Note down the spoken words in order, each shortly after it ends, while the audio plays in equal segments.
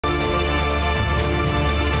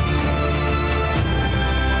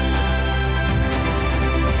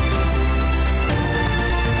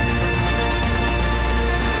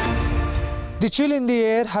The chill in the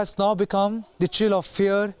air has now become the chill of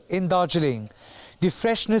fear in Darjeeling. The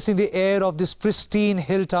freshness in the air of this pristine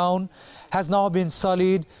hill town has now been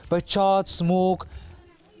sullied by charred smoke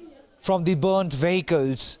from the burnt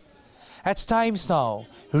vehicles. At times now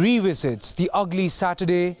revisits the ugly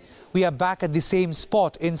Saturday. We are back at the same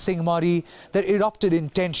spot in Singmari that erupted in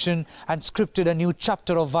tension and scripted a new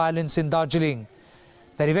chapter of violence in Darjeeling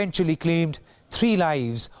that eventually claimed 3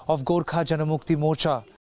 lives of Gorkha Janamukti Morcha.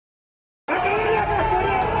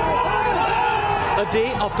 A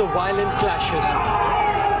day after violent clashes.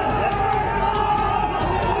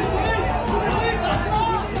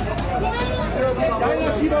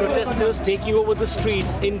 Protesters taking over the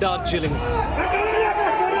streets in Darjeeling. Even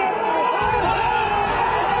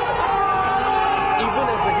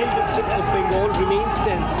as the hill district of Bengal remains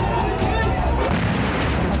tense.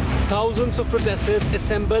 Thousands of protesters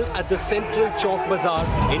assemble at the central Chowk Bazaar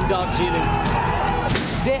in Darjeeling.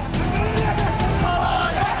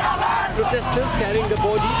 Protesters carrying the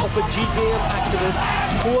body of a GJM activist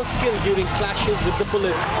who was killed during clashes with the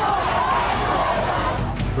police.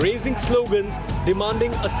 Raising slogans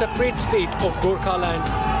demanding a separate state of Gorkha land.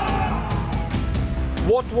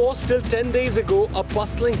 What was till 10 days ago a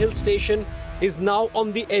bustling hill station is now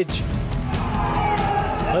on the edge.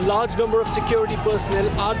 A large number of security personnel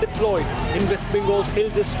are deployed in West Bengal's hill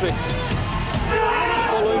district.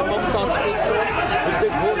 Following Mamta's footsteps with the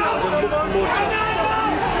Gorkha Janamukti Morcha.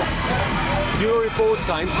 Bureau Report,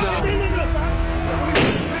 Times Now.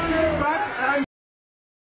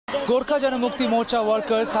 Gorkha Janamukti Morcha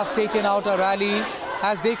workers have taken out a rally,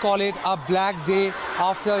 as they call it, a black day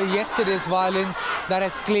after yesterday's violence that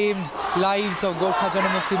has claimed lives of Gorkha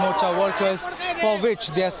Janamukti Morcha workers, for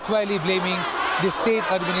which they are squarely blaming the state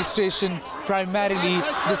administration, primarily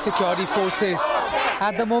the security forces.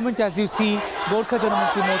 At the moment, as you see, Gorkha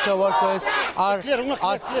Janamukti Morcha workers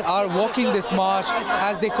are walking this march,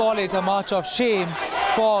 as they call it, a march of shame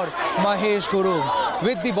for Mahesh Gurung.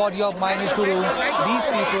 With the body of Mahesh Gurung, these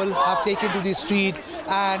people have taken to the street,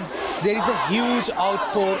 and there is a huge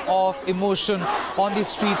outpour of emotion on the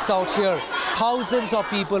streets out here. Thousands of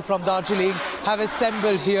people from Darjeeling have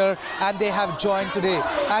assembled here and they have joined today.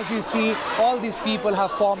 As you see, all these people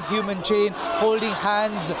have formed human chain, holding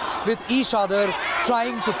hands with each other,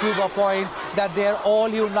 trying to prove a point that they are all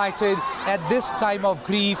united at this time of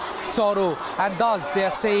grief, sorrow, and thus they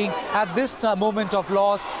are saying at this moment of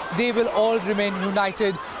loss, they will all remain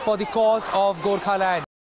united for the cause of Gorkha land.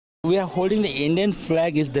 We are holding the Indian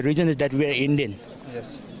flag is the reason is that we are Indian.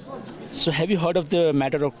 Yes. So have you heard of the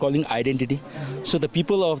matter of calling identity? So the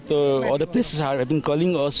people of the other places have been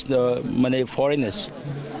calling us the foreigners.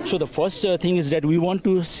 So the first thing is that we want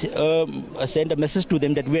to send a message to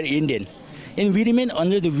them that we are Indian. And we remain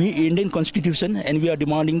under the Indian constitution and we are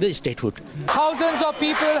demanding the statehood. Thousands of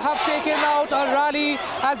people have taken out a rally,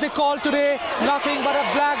 as they call today, nothing but a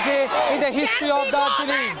black day in the history of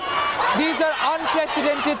Darjeeling. These are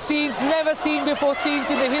unprecedented scenes, never seen before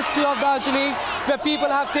scenes in the history of Darjeeling, where people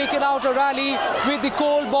have taken out a rally with the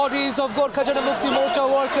cold bodies of Gorkha Janamukti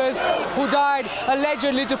Morcha workers who died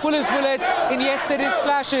allegedly to police bullets in yesterday's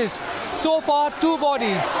clashes. So far, 2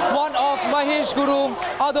 bodies, one of Mahesh Gurung,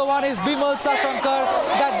 other one is Bimal Sashankar,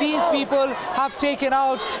 that these people have taken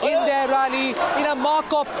out in their rally in a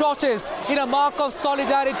mark of protest, in a mark of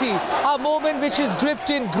solidarity, a moment which is gripped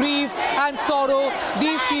in grief and sorrow.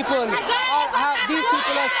 These people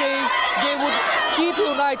are saying they would keep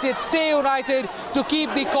united, stay united to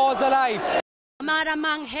keep the cause alive. हमारा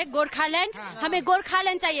मांग है गोरखालैंड, हमें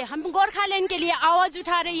गोरखालैंड चाहिए, हम गोरखालैंड के लिए आवाज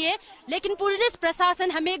उठा रही है, लेकिन पुलिस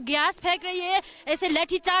प्रशासन हमें गैस फेंक रही है, ऐसे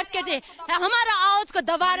लाठी चार्ज करके हमारा आवाज को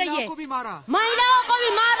दबा रही है, महिलाओं को भी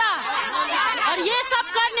मारा, और ये सब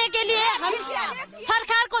करने के लिए हम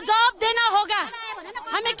सरकार को जवाब देना होगा,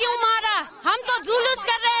 हमें क्यों मारा, हम तो जुलूस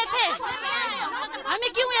कर रहे थे, हमें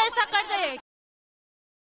क्यों ऐसा कर रहे हैं?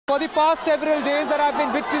 For the past several days that I've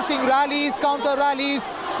been witnessing rallies, counter rallies,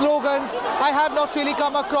 slogans, I have not really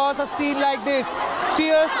come across a scene like this.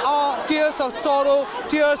 Tears of sorrow,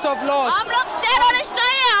 tears of loss. हम लोग टेररिस्ट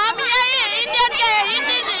नहीं हैं, हम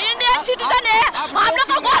इंडियन सिटीजन हैं, हम लोग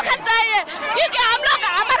को गोरखा चाहिए, क्योंकि हम लोग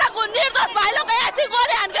हमारा निर्दोष भाई लोग ऐसी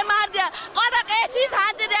गोली आन के मार दिया, ऐसी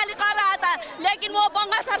शांति रैली कर रहा था, लेकिन वो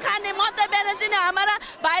बंगाल सरकार ने ममता बनर्जी ने हमारा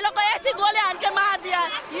भाई लोग को ऐसी गोली आन के मार दिया,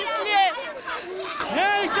 इसलिए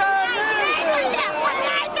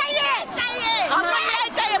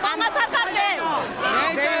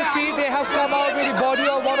they have come out with the body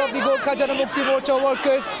of one of the Gorkha Janamukti Morcha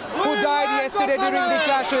workers who died yesterday during the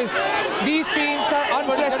clashes. These scenes are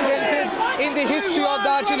unprecedented in the history of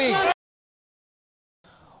Darjeeling.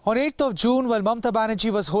 On 8th of June, while Mamata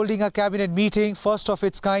Banerjee was holding a cabinet meeting, first of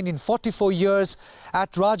its kind in 44 years,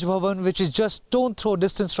 at Raj Bhavan, which is just stone throw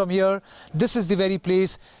distance from here, this is the very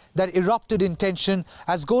place that erupted in tension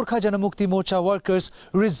as Gorkha Janamukti Morcha workers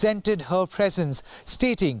resented her presence,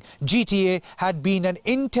 stating GTA had been an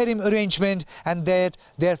interim arrangement and that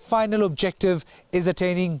their final objective is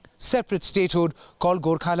attaining separate statehood called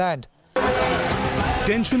Gorkhaland.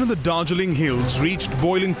 Tension in the Darjeeling hills reached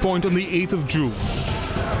boiling point on the 8th of June.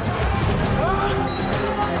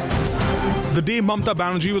 The day Mamata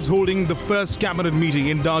Banerjee was holding the first cabinet meeting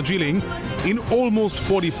in Darjeeling in almost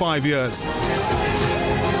 45 years.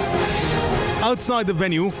 Outside the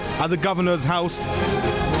venue, at the governor's house,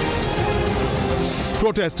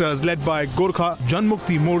 protesters led by Gorkha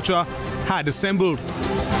Janamukti Morcha had assembled.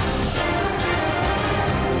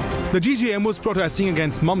 The GJM was protesting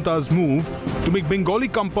against Mamata's move to make Bengali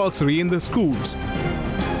compulsory in the schools.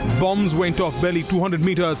 Bombs went off barely 200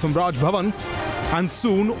 meters from Raj Bhavan, and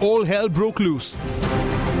soon all hell broke loose.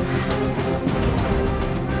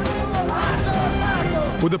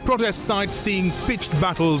 With the protest site seeing pitched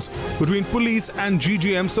battles between police and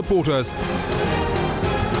GJM supporters.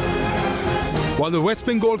 While the West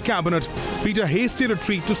Bengal cabinet beat a hasty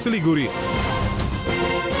retreat to Siliguri.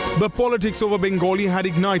 The politics over Bengali had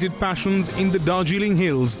ignited passions in the Darjeeling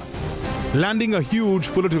hills, landing a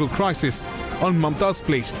huge political crisis on Mamata's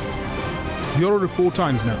plate. Bureau Report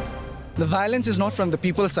Times Now. The violence is not from the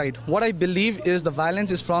people's side. What I believe is the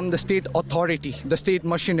violence is from the state authority, the state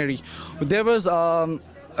machinery. There was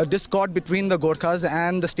a discord between the Gorkhas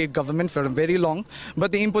and the state government for very long,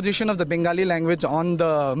 but the imposition of the Bengali language on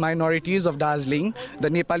the minorities of Darjeeling, the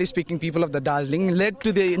Nepali-speaking people of the Darjeeling, led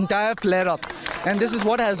to the entire flare-up. And this is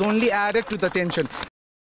what has only added to the tension.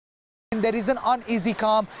 There is an uneasy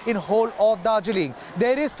calm in whole of Darjeeling.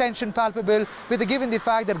 There is tension palpable given the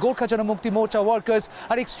fact that Gorkha Janamukti Morcha workers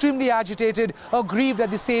are extremely agitated, aggrieved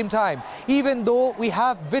at the same time. Even though we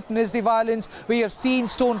have witnessed the violence, we have seen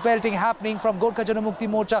stone pelting happening from Gorkha Janamukti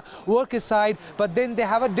Morcha workers' side, but then they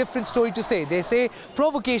have a different story to say. They say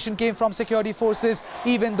provocation came from security forces,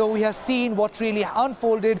 even though we have seen what really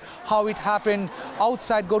unfolded, how it happened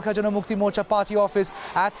outside Gorkha Janamukti Morcha party office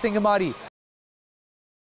at Singamari.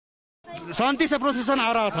 शांति से प्रोसेसन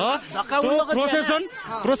आ रहा था तो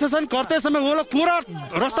प्रोसेसन करते समय वो लोग पूरा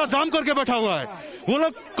रास्ता जाम करके बैठा हुआ है। वो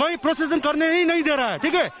लोग कोई प्रोसेसन करने ही नहीं दे रहा है।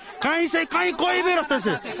 ठीक है, कहीं से कहीं कोई भी रास्ते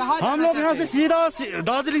से हम लोग यहाँ से सीधा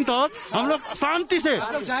दार्जिलिंग तक हम लोग शांति से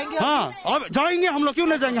अब जाएंगे। हम लोग क्यों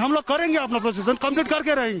नहीं जाएंगे, हम लोग करेंगे अपना प्रोसेसन कंप्लीट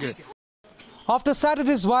करके रहेंगे। After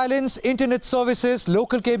Saturday's violence, internet services,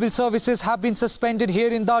 local cable services have been suspended here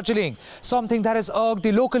in Darjeeling, something that has irked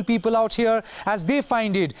the local people out here as they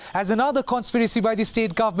find it as another conspiracy by the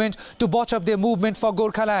state government to botch up their movement for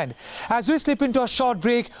Gorkhaland. As we slip into a short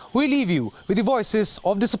break, we leave you with the voices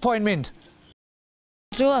of disappointment.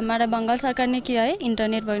 जो हमारा बंगाल सरकार ने किया है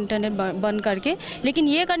internet बंद करके, लेकिन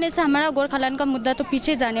ये करने से हमारा गोरखालैंड का मुद्दा तो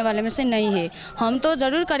पीछे जाने वाले में से नहीं है। हम तो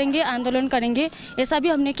ज़रूर करेंगे, आंदोलन करेंगे। ऐसा भी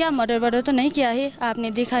हमने क्या मर्डर तो नहीं किया है,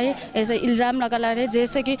 आपने देखा है। ऐसे इल्ज़ाम लगा रहे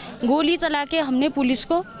जैसे कि गोली चला के हमने पुलिस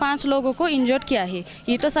को 5 लोगों को इंजर्ड किया है।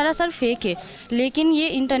 ये तो सरासर फेक है, लेकिन ये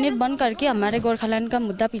इंटरनेट बंद करके हमारे गोरखालैंड का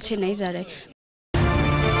मुद्दा पीछे नहीं जा रहा है।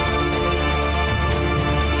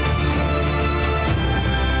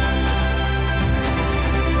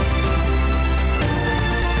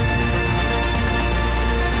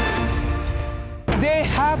 They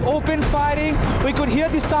have opened firing. We could hear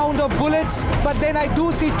the sound of bullets, but then I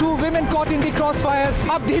do see 2 women caught in the crossfire.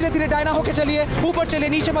 अब धीरे-धीरे डायना होके चलिए, ऊपर चलिए,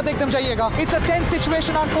 नीचे मत एकदम जाइएगा. It's a tense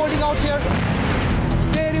situation unfolding out here.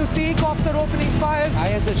 There you see cops are opening fire. I,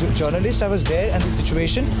 as a journalist, I was there in the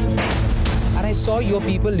situation, and I saw your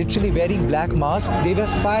people literally wearing black masks. They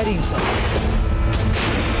were firing.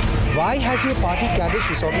 Why has your party cadres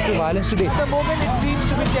resorted to violence today? At the moment, it seems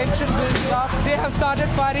to be tension building up. They have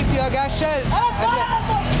started firing tear gas shells.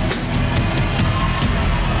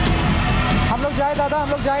 हम लोग जाए दादा, हम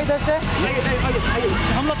लोग जाए इधर से।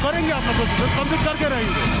 हम लोग करेंगे अपना प्रोसेस कंप्लीट करके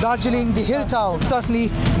रहेंगे। Darjeeling, the hill town, certainly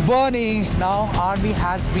burning. Now, army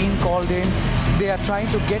has been called in. They are trying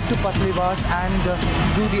to get to Patlivas and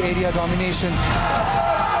do the area domination.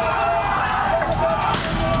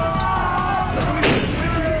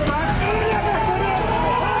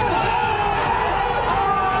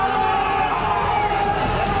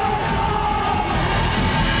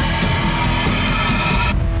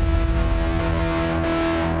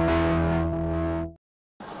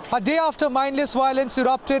 A day after mindless violence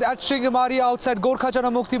erupted at Sringamari outside Gorkha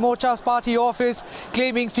Janamukti Morcha's party office,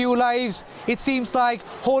 claiming few lives, it seems like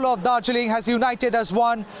whole of Darjeeling has united as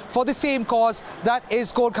one for the same cause, that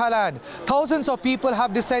is Gorkhaland. Thousands of people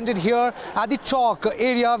have descended here at the Chowk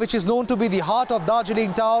area, which is known to be the heart of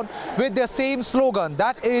Darjeeling town, with their same slogan,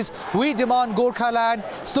 that is, we demand Gorkhaland,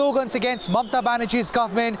 slogans against Mamata Banerjee's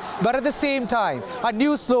government, but at the same time, a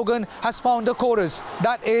new slogan has found a chorus,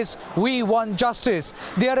 that is, we want justice.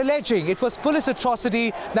 They are alleging it was police atrocity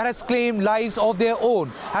that has claimed lives of their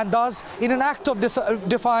own, and thus, in an act of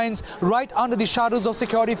defiance, right under the shadows of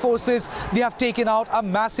security forces, they have taken out a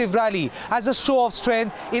massive rally as a show of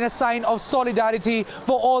strength in a sign of solidarity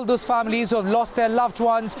for all those families who have lost their loved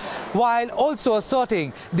ones, while also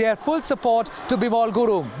asserting their full support to Bengal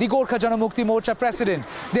Gurung, the Gorkha Janamukti Morcha president.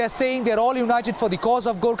 They are saying they are all united for the cause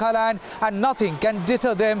of Gorkhaland and nothing can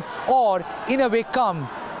deter them or in a way come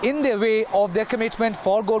in the way of their commitment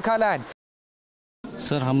for Gorkhaland.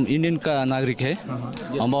 Sir हम Indian का नागरिक है,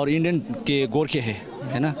 हम और Indian के गोरखे हैं,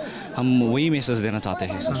 है ना, हम वही मैसेज देना चाहते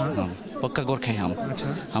हैं सर, हम पक्का गोरखे हैं हम,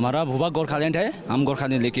 हमारा भूभा गोरखालैंड है, हम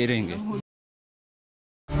गोरखालैंड लेके रहेंगे.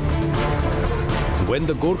 When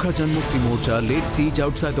the Gorkha Janamukti Morcha laid siege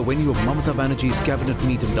outside the venue of Mamata Banerjee's cabinet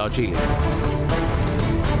meet in Darjeeling,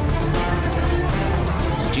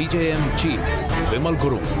 GJM chief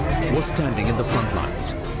Bengal was standing in the front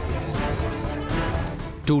lines.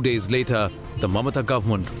 2 days later, the Mamata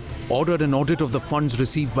government ordered an audit of the funds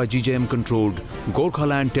received by GJM-controlled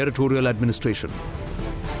Gorkhaland Territorial Administration.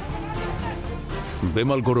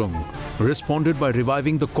 Bengal responded by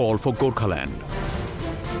reviving the call for Gorkhaland.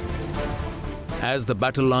 As the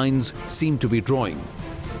battle lines seemed to be drawing,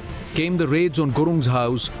 came the raids on Gurung's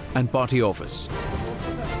house and party office.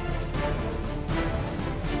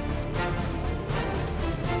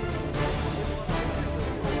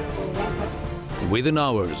 Within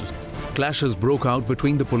hours, clashes broke out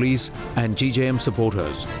between the police and GJM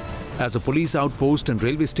supporters as a police outpost and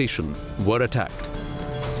railway station were attacked.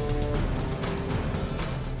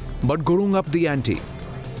 But Gurung upped the ante,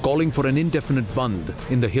 calling for an indefinite Bandh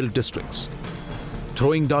in the hill districts,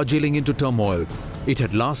 throwing Darjeeling into turmoil it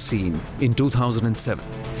had last seen in 2007.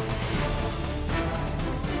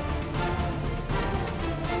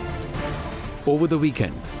 Over the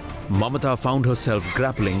weekend, Mamata found herself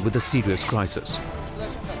grappling with a serious crisis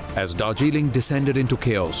as Darjeeling descended into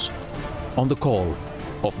chaos on the call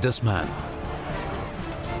of this man.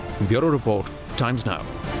 Bureau Report, Times Now.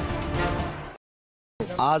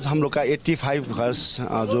 आज हम लोग का 85 घर्स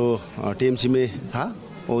जो TMC में था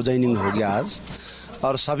वो joining हो गया आज,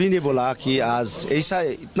 और सभी ने बोला कि आज ऐसा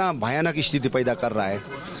इतना भयानक स्थिति पैदा कर रहा है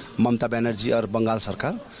ममता बनर्जी और बंगाल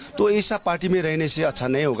सरकार, तो ऐसा पार्टी में रहने से अच्छा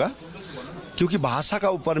नहीं होगा, क्योंकि भाषा का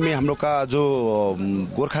ऊपर में हम लोग का जो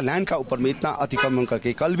गोरखालैंड का ऊपर में इतना अतिक्रमण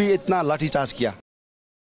करके कल भी इतना लाठीचार्ज किया.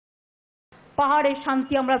 পাহাড়ে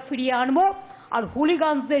শান্তি আমরা ফিরিয়ে আনবো আর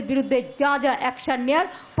হুলিগানদের বিরুদ্ধে যা যা অ্যাকশন নেয়ার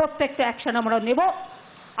প্রত্যেকটা অ্যাকশন আমরা নেব,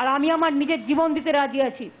 আর আমি আমার নিজের জীবন দিতে রাজি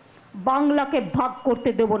আছি. বাংলাকে ভাগ করতে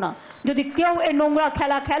দেব না. যদি কেউ এই নোংরা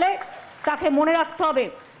খেলা খেলে তাকে মনে রাখতে হবে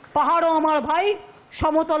পাহাড়ও আমার ভাই,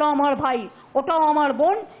 সমতলও আমার ভাই, ওটাও আমার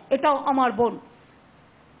বোন, এটাও আমার বোন.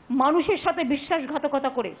 মানুষের সাথে বিশ্বাসঘাতকতা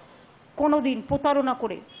করে কোনোদিন প্রতারণা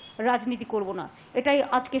করে রাজনীতি করব না, এটাই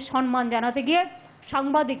আজকে সম্মান জানাতে গিয়ে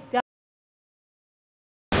সাংবাদিক.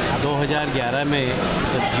 2011 में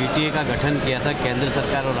जब जीटीए का गठन किया था केंद्र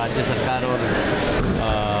सरकार और राज्य सरकार और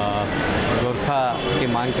गोरखा की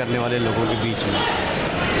मांग करने वाले लोगों के बीच में,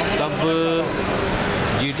 तब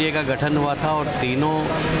जीटीए का गठन हुआ था और तीनों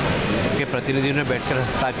के प्रतिनिधियों ने बैठकर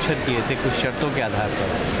हस्ताक्षर किए थे कुछ शर्तों के आधार पर.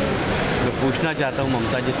 मैं पूछना चाहता हूं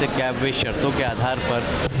ममता जी से, क्या वे शर्तों के आधार पर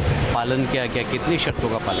पालन किया, क्या कितनी शर्तों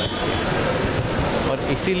का पालन किया, और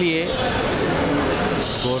इसीलिए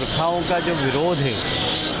गोरखाओं का जो विरोध है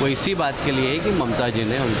वो इसी बात के लिए है कि ममता जी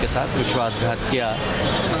ने उनके साथ विश्वासघात किया.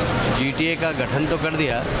 जीटीए का गठन तो कर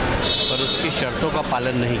दिया पर उसकी शर्तों का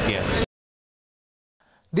पालन नहीं किया.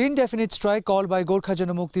 The indefinite strike called by Gorkha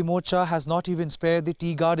Janamukti Morcha has not even spared the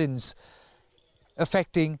tea gardens,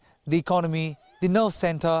 affecting the economy, the nerve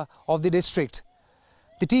center of the district.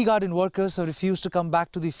 The tea garden workers have refused to come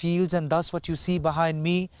back to the fields, and thus what you see behind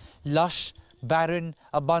me, lush, barren,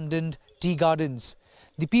 abundant tea gardens.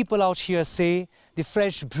 The people out here say the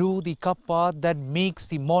fresh brew, the kappa that makes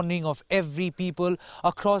the morning of every people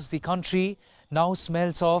across the country now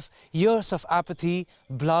smells of years of apathy,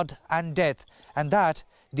 blood and death, and that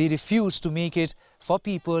they refuse to make it for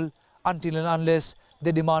people until and unless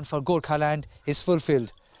the demand for Gorkhaland is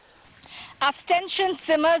fulfilled. As tension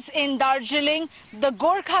simmers in Darjeeling, the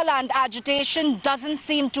Gorkhaland agitation doesn't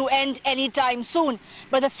seem to end anytime soon.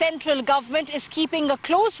 But the central government is keeping a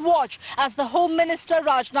close watch as the Home Minister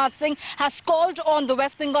Rajnath Singh has called on the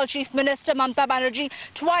West Bengal Chief Minister Mamata Banerjee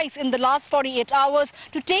twice in the last 48 hours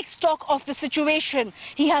to take stock of the situation.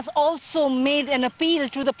 He has also made an appeal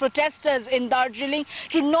to the protesters in Darjeeling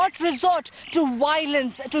to not resort to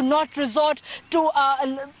violence, to not resort to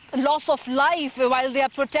loss of life while they are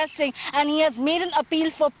protesting, and he has made an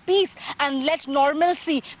appeal for peace and let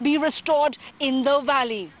normalcy be restored in the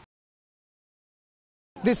valley.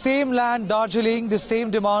 The same land, Darjeeling, the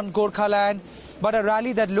same demand, Gorkhaland, but a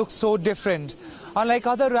rally that looks so different. Unlike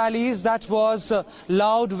other rallies that was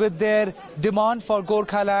loud with their demand for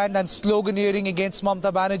Gorkhaland and sloganeering against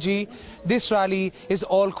Mamata Banerjee, this rally is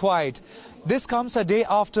all quiet. This comes a day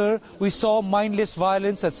after we saw mindless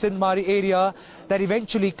violence at Sindhmari area that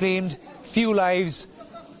eventually claimed few lives,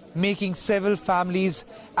 making several families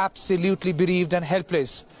absolutely bereaved and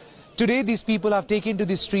helpless. Today these people have taken to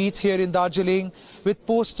the streets here in Darjeeling with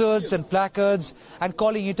posters and placards and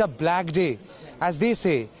calling it a black day. As they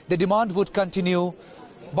say, the demand would continue,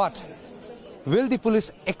 but will the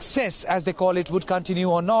police excess, as they call it, would continue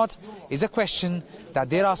or not is a question that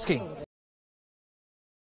they're asking.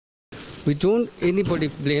 We don't anybody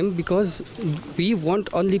blame because we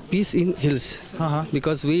want only peace in hills.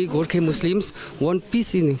 Because we Gorkha Muslims want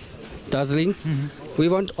peace in Darjeeling. We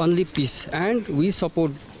want only peace, and we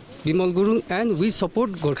support Bimal Guru and we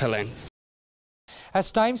support Gorkhaland.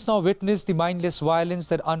 As Times Now witnessed the mindless violence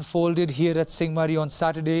that unfolded here at Sindhmari on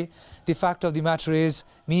Saturday, the fact of the matter is,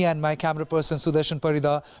 me and my camera person Sudarshan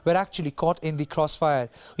Parida were actually caught in the crossfire.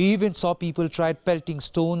 We even saw people tried pelting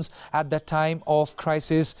stones at that time of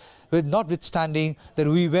crisis, with notwithstanding that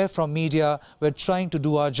we were from media, were trying to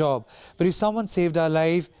do our job. But if someone saved our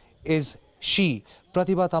life, is she,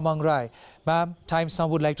 Pratibha Tamang Rai. Ma'am, Times Now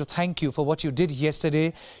would like to thank you for what you did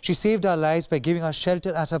yesterday. She saved our lives by giving us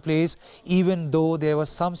shelter at her place, even though there was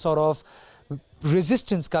some sort of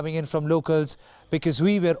resistance coming in from locals, because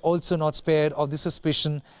we were also not spared of the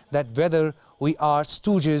suspicion that whether we are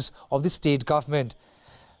stooges of the state government.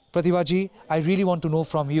 Pratibha ji, I really want to know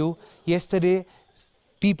from you, yesterday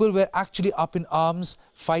people were actually up in arms,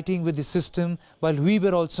 fighting with the system, while we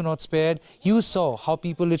were also not spared. You saw how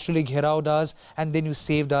people literally gherawed us, and then you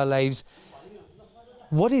saved our lives.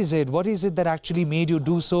 What is it? What is it that actually made you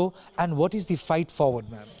do so, and what is the fight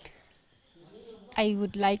forward, ma'am? I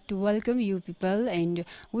would like to welcome you people, and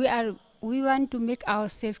we want to make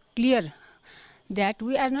ourselves clear that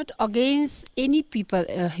we are not against any people,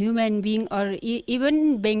 human being or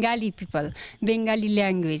even Bengali people, Bengali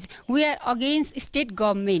language. We are against state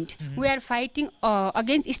government. We are fighting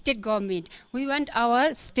against state government. We want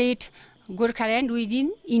our state Gorkhaland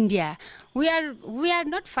within India. We are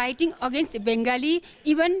not fighting against Bengali,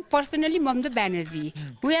 even personally Mamata Banerjee.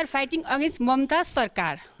 We are fighting against Mamata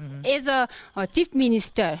Sarkar as a chief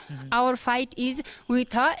minister. Our fight is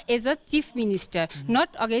with her as a chief minister,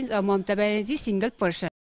 not against Mamata Banerjee single person.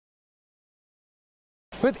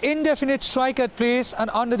 With indefinite strike at place and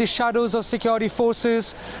under the shadows of security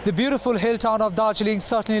forces, the beautiful hill town of Darjeeling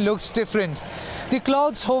certainly looks different. The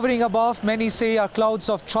clouds hovering above, many say, are clouds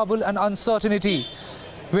of trouble and uncertainty.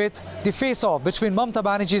 With the face-off between Mamata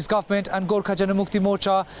Banerjee's government and Gorkha Janamukti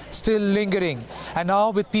Morcha still lingering. And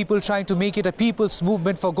now with people trying to make it a people's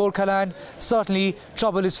movement for Gorkhaland, certainly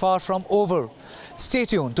trouble is far from over. Stay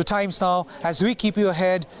tuned to Times Now as we keep you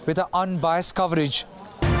ahead with our unbiased coverage.